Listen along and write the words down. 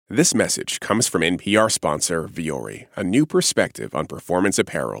This message comes from NPR sponsor Vuori, a new perspective on performance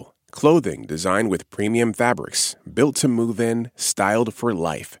apparel. Clothing designed with premium fabrics, built to move in, styled for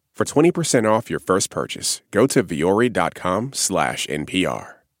life. For 20% off your first purchase, go to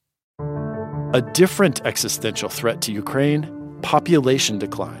vuori.com/NPR. A different existential threat to Ukraine, population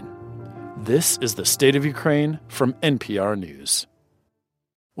decline. This is the State of Ukraine from NPR News.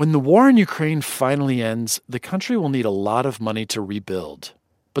 When the war in Ukraine finally ends, the country will need a lot of money to rebuild.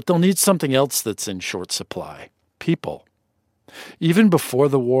 But they'll need something else that's in short supply: people. Even before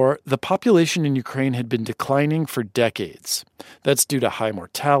the war, the population in Ukraine had been declining for decades. That's due to high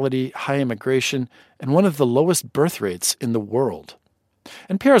mortality, high immigration, and one of the lowest birth rates in the world.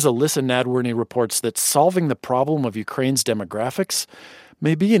 NPR's Alyssa Nadworny reports that solving the problem of Ukraine's demographics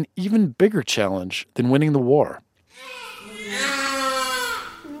may be an even bigger challenge than winning the war.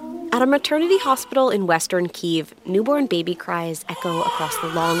 At a maternity hospital in western Kyiv, newborn baby cries echo across the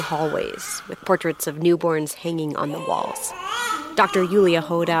long hallways, with portraits of newborns hanging on the walls. Dr. Yulia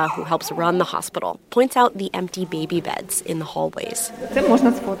Hoda, who helps run the hospital, points out the empty baby beds in the hallways.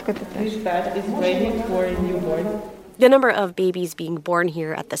 This bed is ready for a newborn. The number of babies being born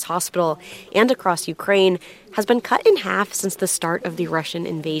here at this hospital and across Ukraine has been cut in half since the start of the Russian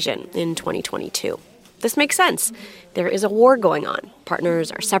invasion in 2022. This makes sense. There is a war going on.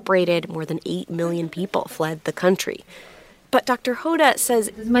 Partners are separated. More than 8 million people fled the country. But Dr. Hoda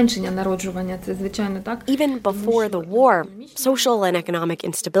says even before the war, social and economic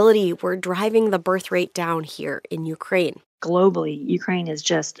instability were driving the birth rate down here in Ukraine. Globally, Ukraine is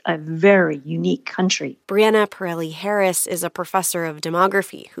just a very unique country. Brianna Pirelli-Harris is a professor of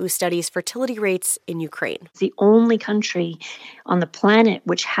demography who studies fertility rates in Ukraine. It's the only country on the planet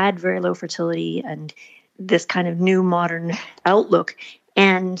which had very low fertility and this kind of new modern outlook,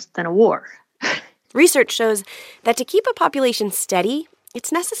 and then a war. Research shows that to keep a population steady,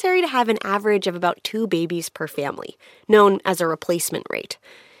 it's necessary to have an average of about 2 babies per family, known as a replacement rate.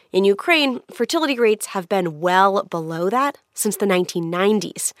 In Ukraine, fertility rates have been well below that since the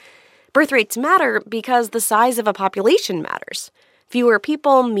 1990s. Birth rates matter because the size of a population matters. Fewer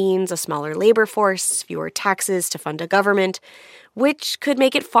people means a smaller labor force, fewer taxes to fund a government, which could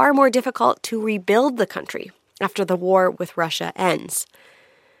make it far more difficult to rebuild the country after the war with Russia ends.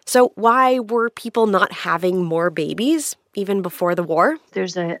 So why were people not having more babies even before the war?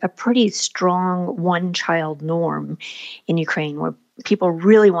 There's a pretty strong one-child norm in Ukraine where people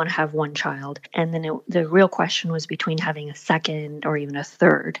really want to have one child. And then the real question was between having a second or even a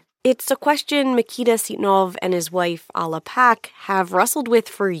third. It's a question Mikita Sitnov and his wife, Alla Pak, have wrestled with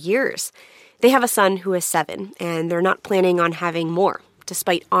for years. They have a son who is 7, and they're not planning on having more,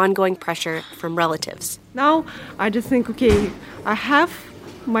 despite ongoing pressure from relatives. Now, I just think, okay, I have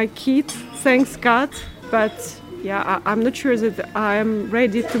my kid, thanks God, but I'm not sure that I'm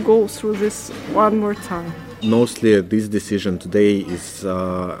ready to go through this one more time. Mostly this decision today is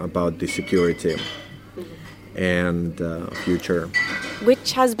about the security and future.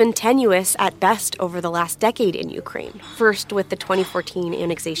 Which has been tenuous at best over the last decade in Ukraine. First with the 2014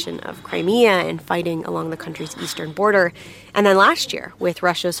 annexation of Crimea and fighting along the country's eastern border, and then last year with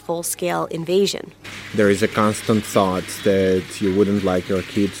Russia's full-scale invasion. There is a constant thought that you wouldn't like your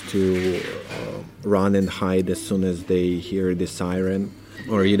kids to run and hide as soon as they hear the siren.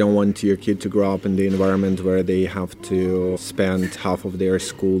 Or you don't want your kid to grow up in the environment where they have to spend half of their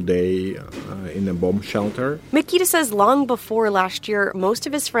school day in a bomb shelter. Mikita says long before last year, most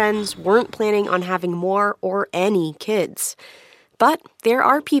of his friends weren't planning on having more or any kids. But there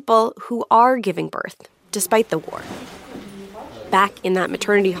are people who are giving birth, despite the war. Back in that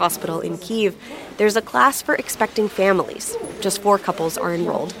maternity hospital in Kyiv, there's a class for expecting families. Just 4 couples are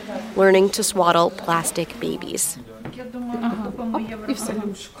enrolled, learning to swaddle plastic babies.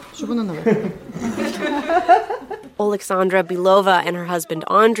 Oleksandra Bilova and her husband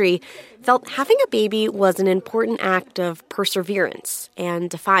Andriy felt having a baby was an important act of perseverance and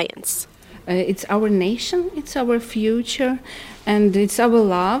defiance. It's our nation, it's our future, and it's our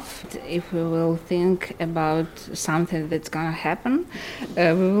love. If we will think about something that's going to happen,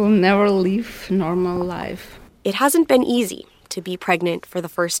 we will never live normal life. It hasn't been easy to be pregnant for the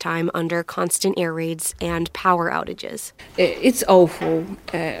first time under constant air raids and power outages. It's awful.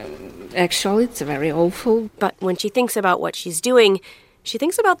 Actually, it's very awful. But when she thinks about what she's doing, she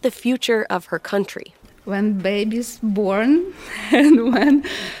thinks about the future of her country. When baby's born and when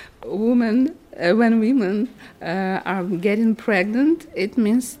women are getting pregnant, it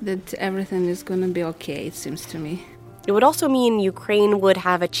means that everything is going to be okay, it seems to me. It would also mean Ukraine would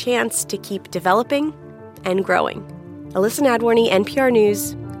have a chance to keep developing and growing. Alyssa Nadworny, NPR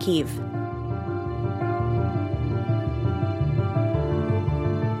News, Kyiv.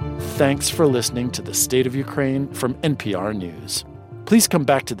 thanks for listening to the State of Ukraine from NPR News. Please come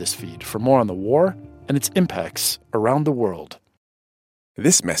back to this feed for more on the war and its impacts around the world.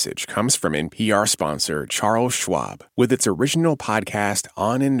 This message comes from NPR sponsor Charles Schwab with its original podcast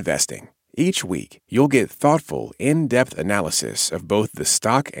on investing. Each week, you'll get thoughtful, in-depth analysis of both the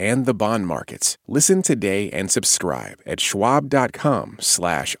stock and the bond markets. Listen today and subscribe at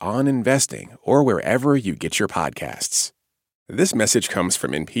schwab.com/oninvesting or wherever you get your podcasts. This message comes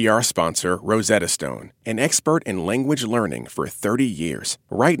from NPR sponsor Rosetta Stone, an expert in language learning for 30 years.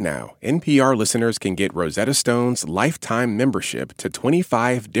 Right now, NPR listeners can get Rosetta Stone's lifetime membership to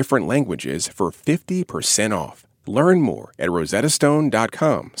 25 different languages for 50% off. Learn more at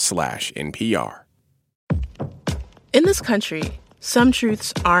rosettastone.com/NPR. In this country, some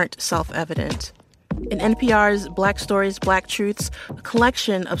truths aren't self-evident. In NPR's Black Stories, Black Truths, a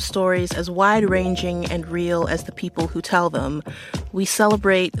collection of stories as wide-ranging and real as the people who tell them, we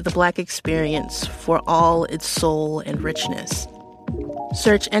celebrate the Black experience for all its soul and richness.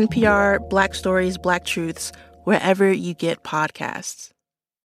 Search NPR Black Stories, Black Truths wherever you get podcasts.